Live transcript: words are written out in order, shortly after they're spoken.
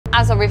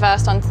As I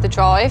reversed onto the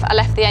drive, I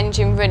left the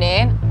engine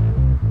running.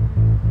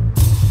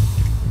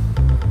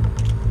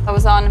 I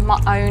was on my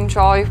own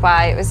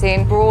driveway. It was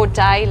in broad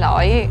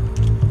daylight.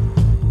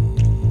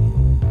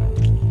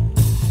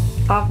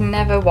 I've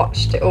never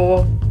watched it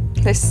all.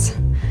 This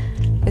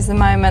is the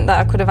moment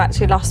that I could have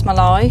actually lost my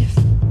life.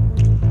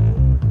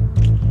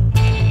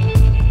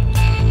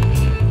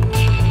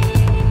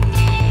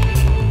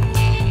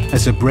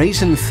 As a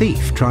brazen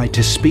thief tried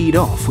to speed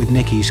off with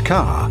Nikki's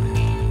car,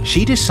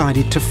 she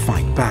decided to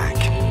fight back.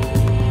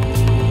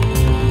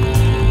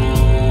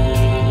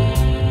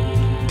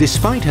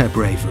 Despite her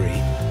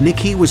bravery,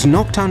 Nikki was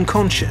knocked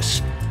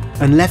unconscious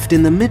and left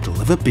in the middle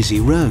of a busy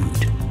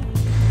road.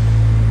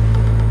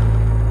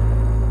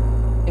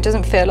 It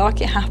doesn't feel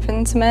like it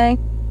happened to me.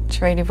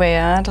 It's really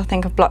weird. I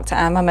think I've blocked it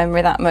out of my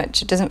memory that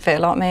much. It doesn't feel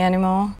like me anymore.